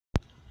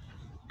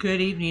Good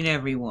evening,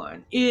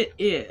 everyone. It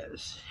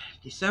is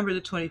December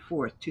the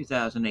 24th,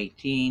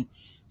 2018.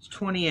 It's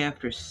 20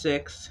 after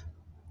 6.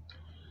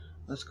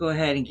 Let's go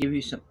ahead and give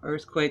you some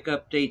earthquake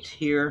updates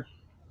here.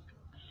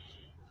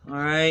 All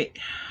right.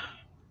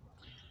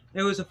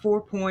 There was a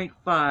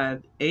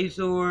 4.5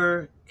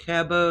 Azor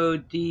Cabo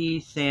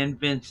de San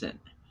Vincent.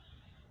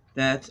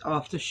 That's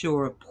off the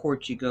shore of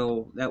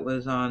Portugal. That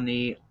was on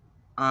the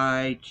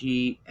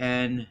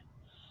IGN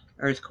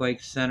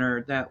Earthquake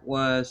Center. That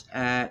was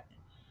at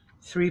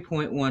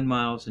 3.1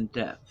 miles in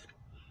depth.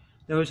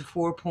 There was a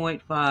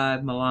 4.5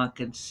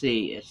 Malaccan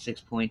Sea at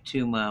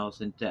 6.2 miles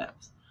in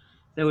depth.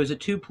 There was a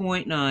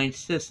 2.9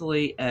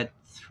 Sicily at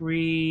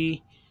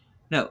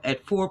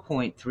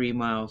 4.3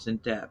 miles in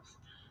depth.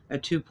 A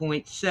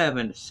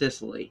 2.7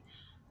 Sicily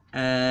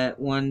at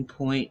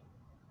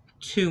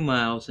 1.2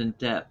 miles in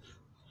depth.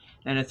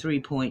 And a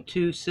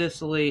 3.2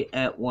 Sicily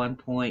at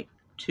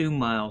 1.2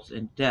 miles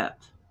in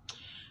depth.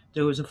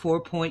 There was a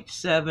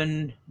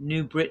 4.7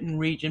 New Britain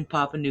region,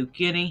 Papua New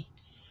Guinea,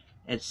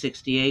 at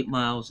 68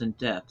 miles in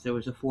depth. There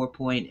was a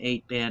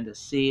 4.8 Banda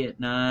Sea at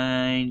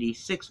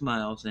 96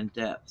 miles in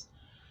depth.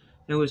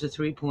 There was a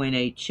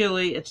 3.8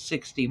 Chile at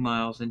 60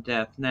 miles in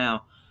depth.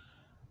 Now,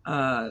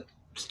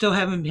 still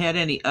haven't had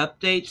any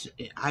updates.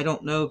 I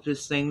don't know if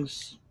this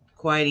thing's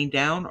quieting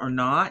down or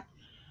not,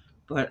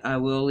 but I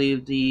will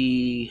leave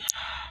the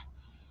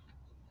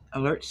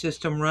alert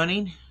system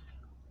running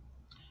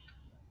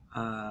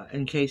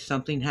in case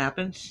something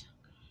happens.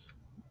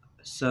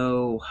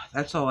 So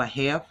that's all I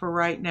have for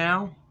right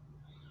now.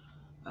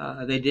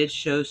 They did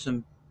show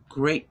some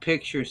great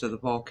pictures of the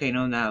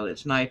volcano now that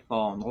it's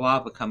nightfall and the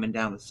lava coming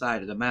down the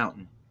side of the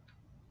mountain.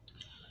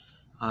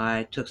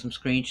 I took some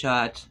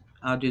screenshots.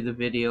 I'll do the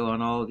video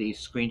on all of these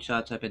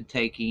screenshots I've been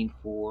taking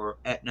for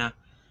Etna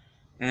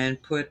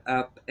and put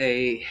up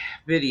a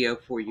video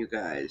for you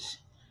guys.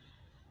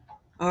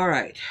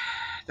 Alright,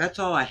 that's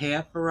all I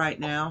have for right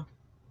now.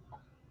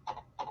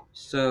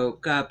 So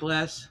God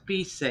bless,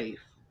 be safe.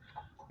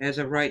 As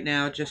of right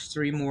now, just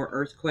 3 more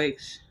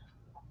earthquakes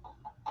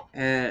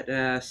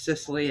at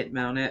Sicily at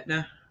Mount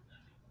Etna.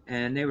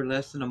 And they were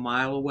less than a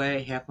mile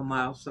away, half a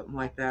mile, something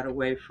like that,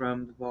 away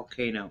from the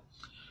volcano.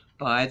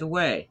 By the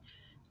way,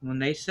 when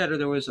they said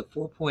there was a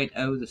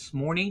 4.0 this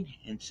morning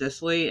in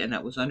Sicily, and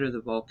that was under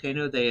the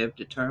volcano, they have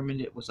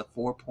determined it was a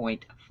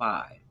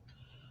 4.5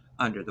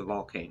 under the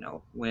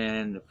volcano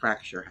when the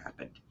fracture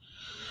happened.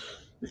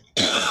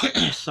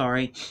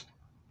 Sorry.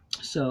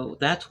 So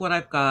that's what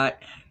I've got.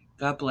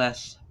 God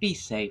bless. Be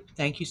safe.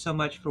 Thank you so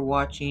much for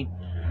watching.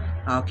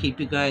 I'll keep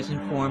you guys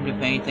informed if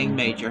anything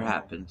major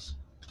happens.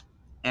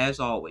 As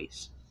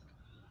always,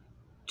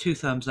 2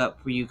 thumbs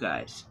up for you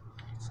guys.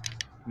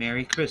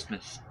 Merry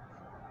Christmas.